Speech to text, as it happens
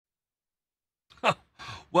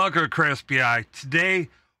Welcome to Chris BI. Today,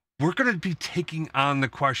 we're going to be taking on the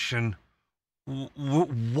question,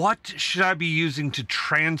 what should I be using to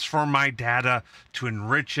transform my data, to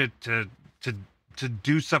enrich it, to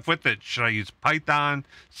do stuff with it? Should I use Python,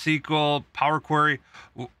 SQL, Power Query?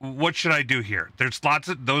 What should I do here? There's lots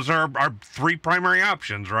of, those are our three primary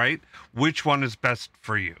options, right? Which one is best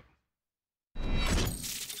for you?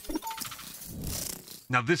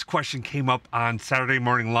 Now, this question came up on Saturday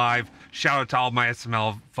Morning Live. Shout out to all my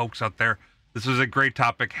SML folks out there. This was a great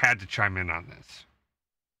topic. Had to chime in on this.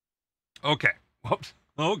 Okay. Whoops.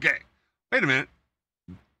 Okay. Wait a minute.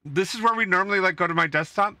 This is where we normally go to my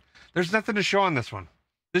desktop. There's nothing to show on this one.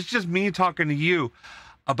 This is just me talking to you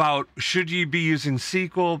about should you be using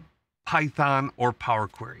SQL, Python, or Power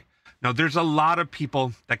Query. Now, there's a lot of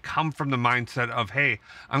people that come from the mindset of, hey,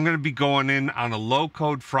 I'm going to be going in on a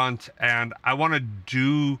low-code front, and I want to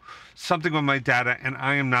do something with my data, and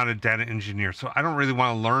I am not a data engineer, so I don't really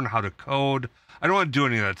want to learn how to code. I don't want to do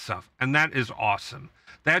any of that stuff, and that is awesome.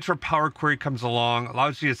 That's where Power Query comes along,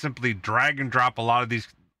 allows you to simply drag and drop a lot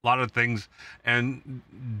of things and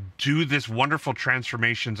do this wonderful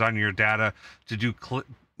transformations on your data to do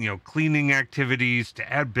cleaning activities,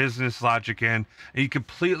 to add business logic in, and you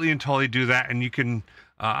completely and totally do that. And you can,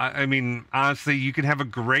 honestly, you can have a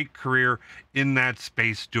great career in that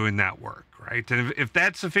space doing that work, right? And if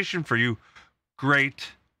that's sufficient for you,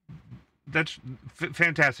 great. That's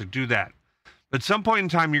fantastic. Do that. But at some point in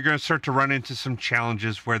time, you're going to start to run into some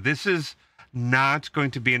challenges where this is not going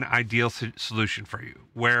to be an ideal solution for you,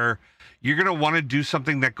 where you're going to want to do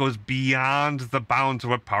something that goes beyond the bounds of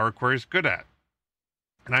what Power Query is good at.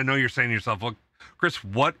 And I know you're saying to yourself, well, Chris,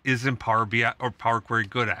 what isn't Power BI or Power Query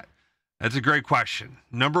good at? That's a great question.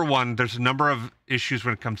 Number one, there's a number of issues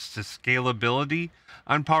when it comes to scalability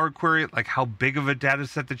on Power Query, like how big of a data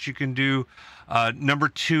set that you can do. Number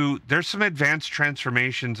two, there's some advanced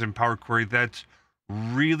transformations in Power Query that's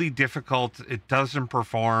really difficult. It doesn't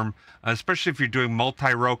perform, especially if you're doing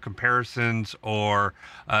multi-row comparisons or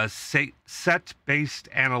set-based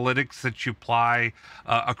analytics that you apply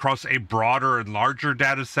across a broader and larger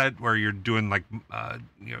data set where you're doing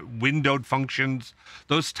windowed functions.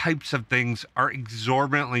 Those types of things are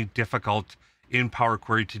exorbitantly difficult in Power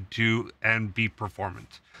Query to do and be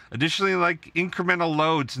performant. Additionally, like incremental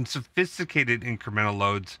loads and sophisticated incremental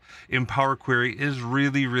loads in Power Query is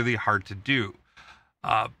really, really hard to do.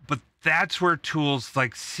 But that's where tools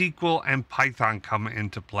like SQL and Python come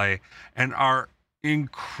into play and are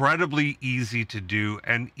incredibly easy to do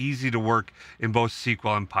and easy to work in both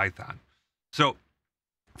SQL and Python. So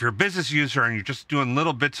if you're a business user and you're just doing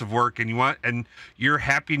little bits of work and you're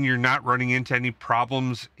happy and you're not running into any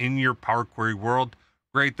problems in your Power Query world,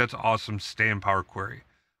 great, that's awesome, stay in Power Query.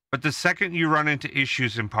 But the second you run into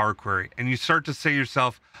issues in Power Query and you start to say to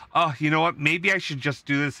yourself, oh, you know what, maybe I should just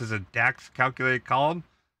do this as a DAX calculated column.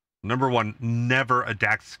 Number one, never a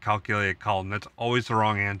DAX calculated column. That's always the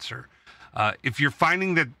wrong answer. If you're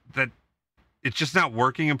finding that it's just not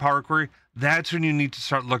working in Power Query, that's when you need to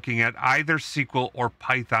start looking at either SQL or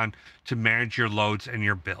Python to manage your loads and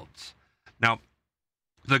your builds. Now,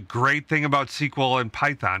 the great thing about SQL and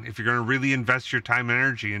Python, if you're going to really invest your time and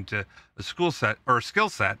energy into a skill set,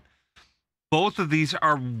 both of these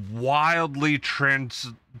are wildly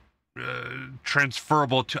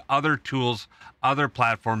transferable to other tools, other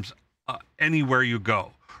platforms, anywhere you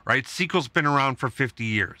go, right? SQL's been around for 50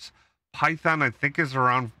 years. Python, I think,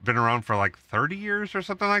 been around for like 30 years or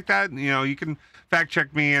something like that. You can fact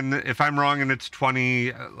check me, and if I'm wrong and it's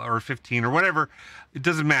 20 or 15 or whatever, it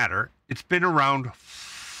doesn't matter. It's been around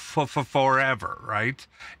forever, right?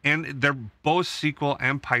 And they're both SQL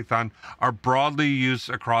and Python are broadly used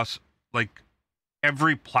across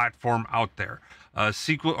every platform out there.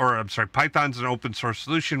 Python's an open source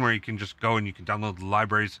solution where you can just go and you can download the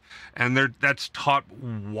libraries, and that's taught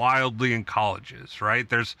wildly in colleges, right?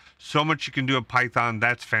 There's so much you can do in Python.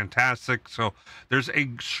 That's fantastic. So there's a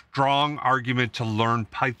strong argument to learn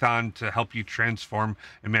Python to help you transform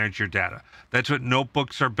and manage your data. That's what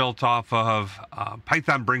notebooks are built off of.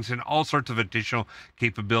 Python brings in all sorts of additional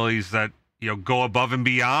capabilities that go above and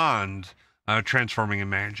beyond transforming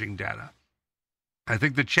and managing data. I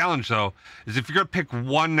think the challenge, though, is if you're going to pick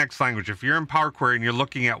one next language, if you're in Power Query and you're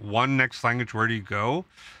looking at one next language, where do you go?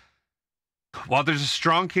 While there's a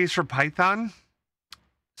strong case for Python,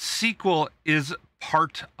 SQL is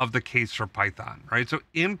part of the case for Python, right? So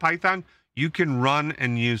in Python, you can run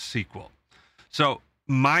and use SQL. So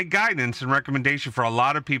my guidance and recommendation for a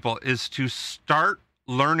lot of people is to start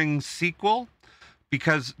learning SQL,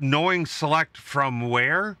 because knowing select from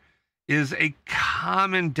where is a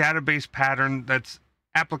common database pattern that's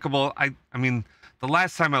applicable. I mean, The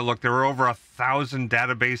last time I looked, there were over 1,000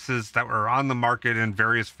 databases that were on the market in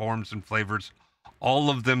various forms and flavors,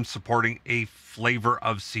 all of them supporting a flavor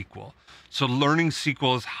of SQL. So learning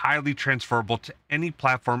SQL is highly transferable to any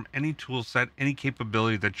platform, any tool set, any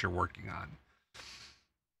capability that you're working on.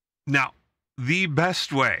 Now, the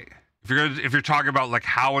best way, if you're talking about like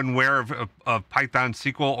how and where of Python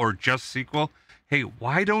SQL or just SQL, hey,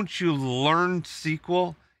 why don't you learn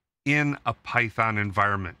SQL in a Python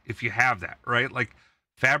environment if you have that, right? Like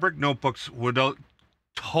Fabric notebooks would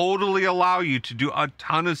totally allow you to do a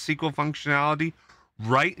ton of SQL functionality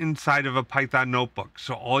right inside of a Python notebook.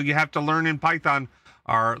 So all you have to learn in Python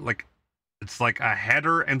are it's like a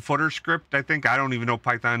header and footer script, I think. I don't even know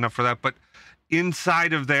Python enough for that, but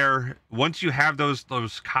inside of there, once you have those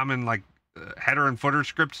common header and footer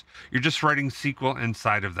scripts, you're just writing SQL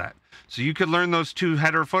inside of that. So you could learn those two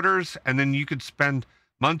header footers, and then you could spend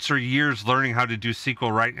months or years learning how to do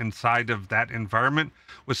SQL right inside of that environment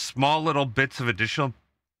with small little bits of additional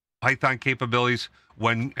Python capabilities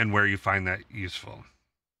when and where you find that useful.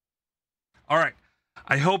 All right.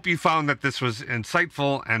 I hope you found that this was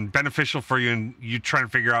insightful and beneficial for you, and you trying to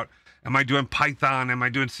figure out, am I doing Python? Am I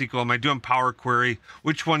doing SQL? Am I doing Power Query?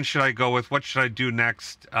 Which one should I go with? What should I do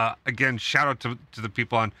next? Again, shout out to the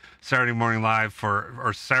people on Saturday Morning Live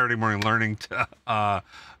or Saturday Morning Learning for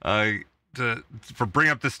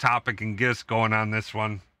bringing up this topic and get us going on this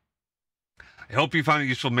one. I hope you found it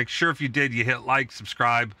useful. Make sure if you did, you hit like,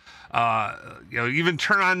 subscribe, even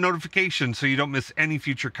turn on notifications so you don't miss any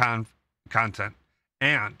future content.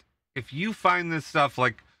 And if you find this stuff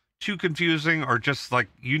too confusing, or just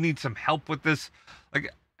you need some help with this, I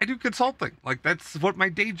do consulting. That's what my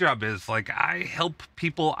day job is. I help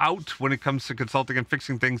people out when it comes to consulting and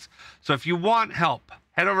fixing things. So if you want help,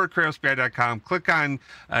 head over to CreoSPI.com, click on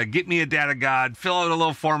Get Me a Data God, fill out a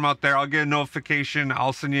little form out there. I'll get a notification.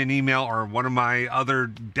 I'll send you an email, or one of my other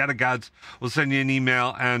data gods will send you an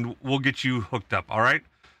email, and we'll get you hooked up. All right?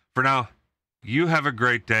 For now, you have a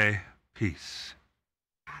great day. Peace.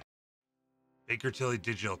 Baker Tilly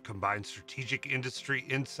Digital combines strategic industry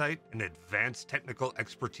insight and advanced technical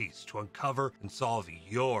expertise to uncover and solve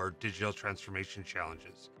your digital transformation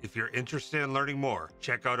challenges. If you're interested in learning more,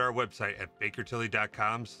 check out our website at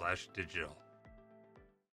bakertilly.com/digital.